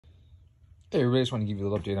Hey everybody, just want to give you a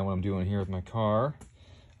little update on what I'm doing here with my car.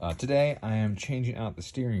 Today I am changing out the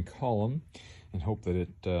steering column and hope that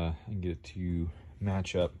I can get it to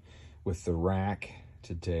match up with the rack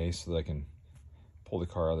today so that I can pull the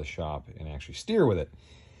car out of the shop and actually steer with it.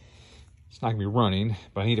 It's not going to be running,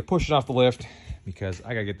 but I need to push it off the lift because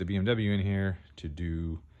I got to get the BMW in here to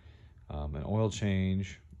do an oil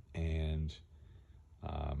change, and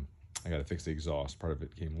I got to fix the exhaust. Part of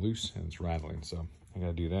it came loose and it's rattling, so I got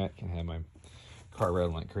to do that. Can't have my car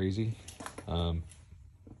rattling like crazy.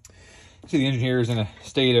 See, the engine here is in a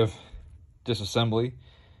state of disassembly.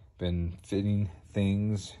 Been fitting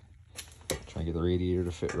things, trying to get the radiator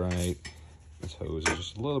to fit right. This hose is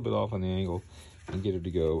just a little bit off on the angle and get it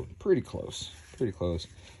to go pretty close.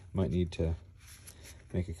 Might need to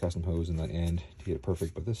make a custom hose in the end to get it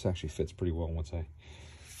perfect, but this actually fits pretty well once I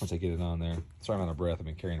get it on there. Sorry, I'm out of breath. I've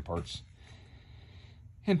been carrying parts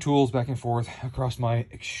and tools back and forth across my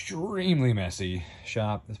extremely messy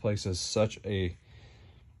shop. This place is such a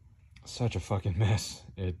fucking mess.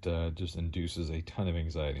 It just induces a ton of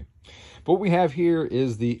anxiety. But what we have here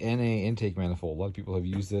is the NA intake manifold. A lot of people have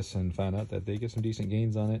used this and found out that they get some decent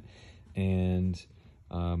gains on it, and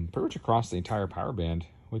pretty much across the entire power band,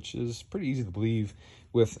 which is pretty easy to believe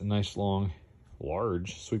with a nice long,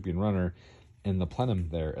 large sweeping runner and the plenum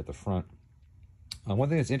there at the front. One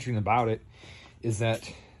thing that's interesting about it is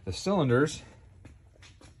that the cylinders,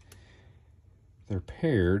 they're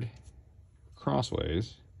paired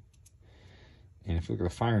crossways, and if you look at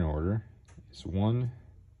the firing order, it's 1,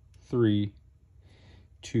 3,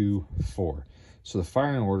 2, 4. So the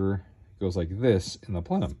firing order goes like this in the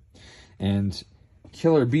plenum. And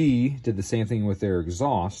Killer B did the same thing with their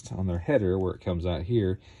exhaust on their header, where it comes out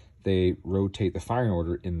here. They rotate the firing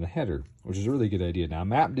order in the header, which is a really good idea. Now,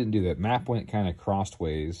 MAP didn't do that. MAP went kind of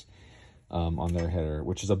crossways on their header,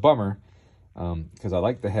 which is a bummer, because I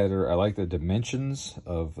like the header. I like the dimensions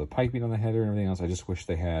of the piping on the header and everything else. I just wish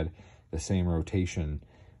they had the same rotation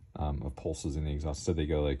of pulses in the exhaust. So they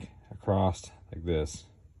go like across, like this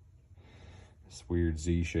weird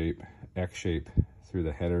Z shape, X shape through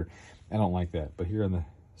the header. I don't like that. But here on the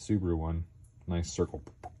Subaru one, nice circle.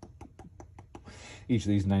 Each of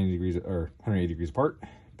these 90 degrees or 180 degrees apart.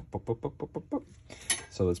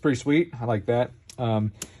 So that's pretty sweet. I like that.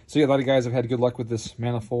 So yeah, a lot of guys have had good luck with this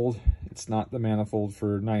manifold. It's not the manifold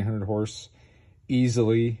for 900 horse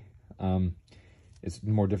easily. It's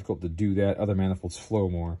more difficult to do that. Other manifolds flow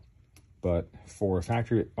more. But for a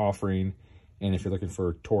factory offering, and if you're looking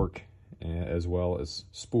for torque as well as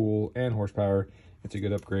spool and horsepower, it's a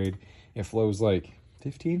good upgrade. It flows like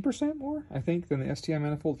 15% more, I think, than the STI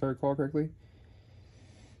manifold, if I recall correctly.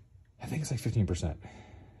 I think it's like 15%.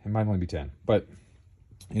 It might only be 10, but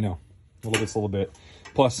you know, a little bit.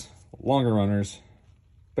 Plus, longer runners,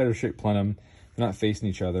 better shaped plenum. They're not facing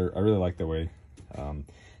each other. I really like the way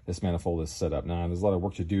this manifold is set up. Now, there's a lot of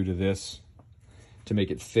work to do to this to make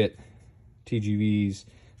it fit TGVs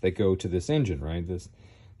that go to this engine, right? The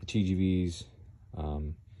TGVs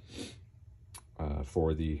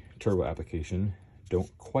for the turbo application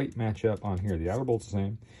don't quite match up on here. The outer bolt's the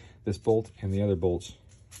same. This bolt and the other bolts.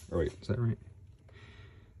 Oh wait, is that right?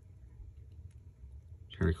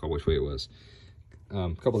 I'm trying to recall which way it was.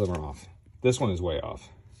 A couple of them are off. This one is way off.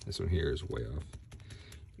 This one here is way off.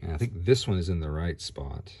 And I think this one is in the right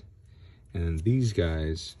spot. And these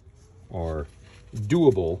guys are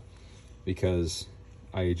doable because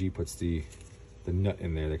IAG puts the nut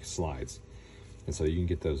in there that slides. And so you can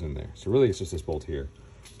get those in there. So really it's just this bolt here.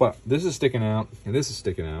 But this is sticking out and this is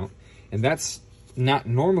sticking out. And that's not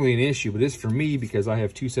normally an issue, but it is for me because I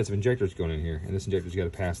have two sets of injectors going in here. And this injector's got to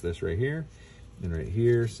pass this right here and right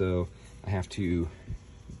here. So I have to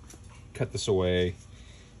cut this away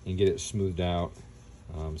and get it smoothed out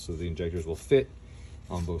so the injectors will fit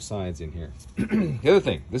on both sides in here. The other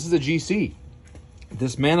thing, this is a GC.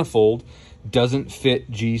 This manifold doesn't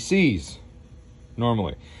fit GCs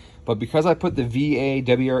normally. But because I put the VA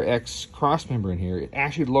WRX crossmember in here, it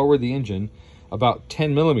actually lowered the engine about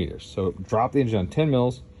 10 millimeters. So it dropped the engine on 10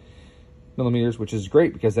 millimeters, which is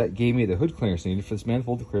great because that gave me the hood clearance needed for this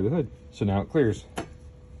manifold to clear the hood. So now it clears.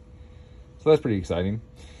 So that's pretty exciting.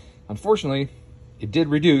 Unfortunately, it did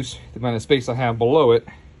reduce the amount of space I have below it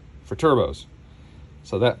for turbos.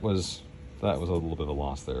 So that was a little bit of a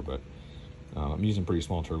loss there, but I'm using pretty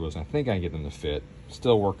small turbos. I think I can get them to fit.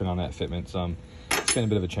 Still working on that fitment some. It's been a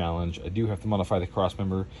bit of a challenge. I do have to modify the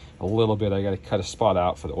crossmember a little bit. I got to cut a spot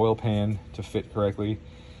out for the oil pan to fit correctly.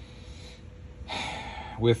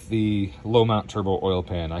 With the low mount turbo oil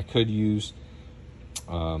pan, I could use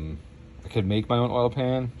I could make my own oil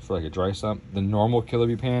pan for like a dry sump. The normal Killer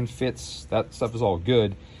B pan fits. That stuff is all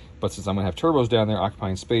good, But since I'm gonna have turbos down there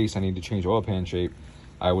occupying space, I need to change oil pan shape.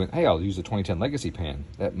 I went, hey, I'll use the 2010 Legacy pan.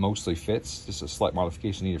 That mostly fits, just a slight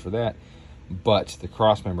modification needed for that. But the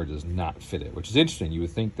cross member does not fit it, which is interesting. You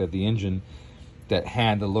would think that the engine that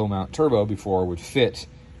had the low mount turbo before would fit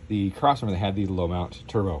the cross member that had the low mount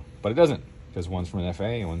turbo, but it doesn't, because one's from an FA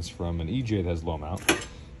and one's from an EJ that has low mount.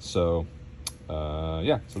 So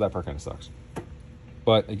yeah, so that part kind of sucks.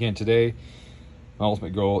 But again, today my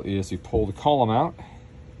ultimate goal is to pull the column out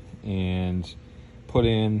and put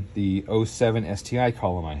in the 07 STI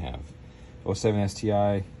column I have. 07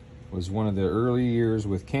 STI was one of the early years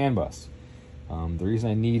with CAN bus. The reason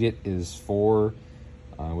I need it is for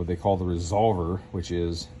what they call the resolver, which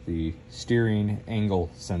is the steering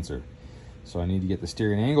angle sensor. So I need to get the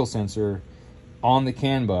steering angle sensor on the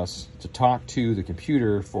CAN bus to talk to the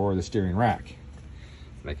computer for the steering rack.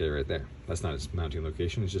 That guy right there. That's not its mounting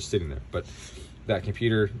location, it's just sitting there. But that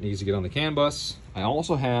computer needs to get on the CAN bus. I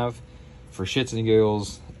also have, for shits and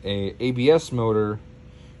giggles, a ABS motor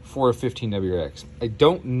for a 15WX. I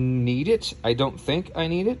don't need it. I don't think I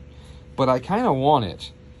need it, but I kind of want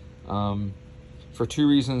it for two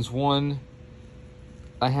reasons. One,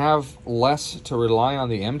 I have less to rely on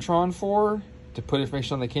the M-Tron for to put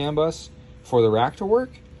information on the CAN bus for the rack to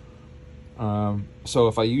work. So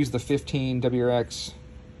if I use the 15WX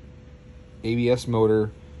ABS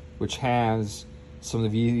motor, which has some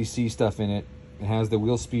of the VDC stuff in it, it has the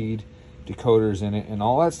wheel speed decoders in it and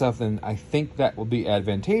all that stuff, then I think that will be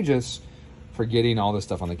advantageous for getting all this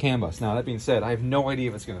stuff on the CAN bus. Now, that being said, I have no idea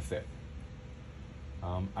if it's going to fit.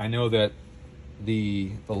 I know that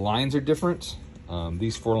the lines are different.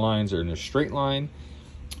 These 4 lines are in a straight line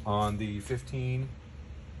on the 15,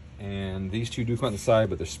 and these 2 do come on the side,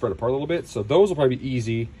 but they're spread apart a little bit. So those will probably be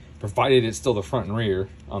easy, provided it's still the front and rear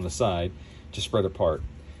on the side, to spread apart.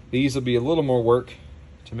 These will be a little more work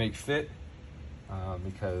to make fit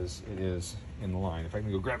because it is in the line. If I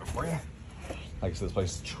can go grab it for you. Like I said, this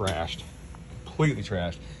place is trashed, completely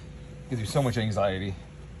trashed. Gives you so much anxiety.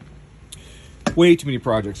 Way too many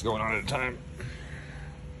projects going on at a time.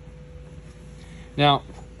 Now,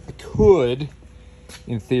 I could,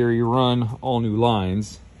 in theory, run all new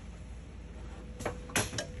lines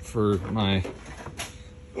for my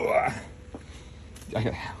I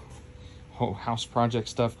got whole house project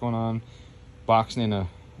stuff going on, boxing in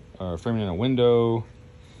framing in a window.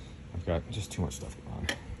 I've got just too much stuff going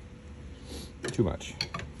on. Too much.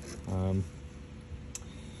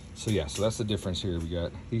 So yeah, so that's the difference here. We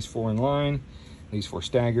got these 4 in line, these 4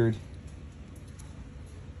 staggered.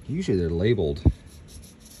 Usually they're labeled,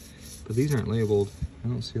 but these aren't labeled. I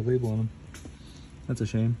don't see a label on them. That's a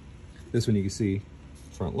shame. This one you can see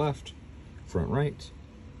front left, front right,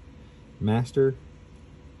 master.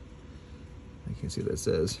 I can't see what that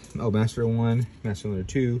says. Oh, master 1, master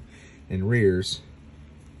 2, and rears.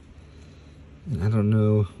 And I don't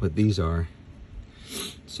know what these are,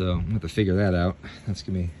 so I'm gonna have to figure that out.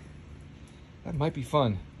 That might be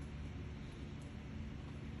fun.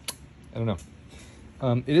 I don't know.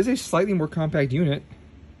 It is a slightly more compact unit,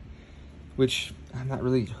 which I'm not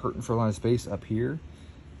really hurting for a lot of space up here.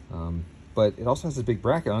 But it also has a big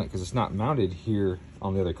bracket on it because it's not mounted here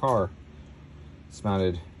on the other car. It's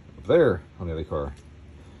mounted up there on the other car.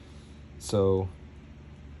 So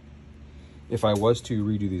if I was to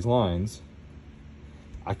redo these lines,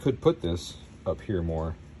 I could put this up here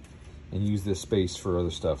more and use this space for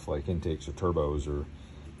other stuff like intakes or turbos or,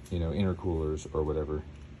 you know, intercoolers or whatever.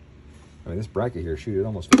 I mean, this bracket here, shoot, it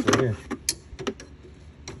almost fits right here. I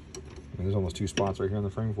mean, there's almost 2 spots right here on the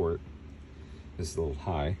frame for it. This is a little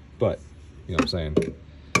high, but you know what I'm saying.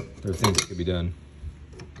 There are things that could be done.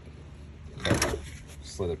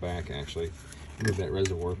 Slid it back, actually. Move that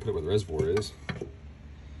reservoir, put it where the reservoir is.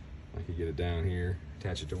 I could get it down here,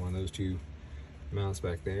 attach it to one of those 2 mounts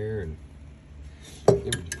back there, and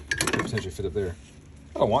it would potentially fit up there.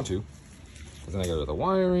 I don't want to, because then I got the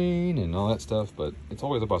wiring and all that stuff, but it's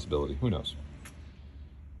always a possibility. Who knows?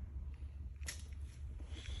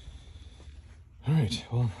 All right,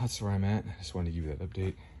 well, that's where I'm at. I just wanted to give you that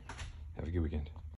update. Have a good weekend.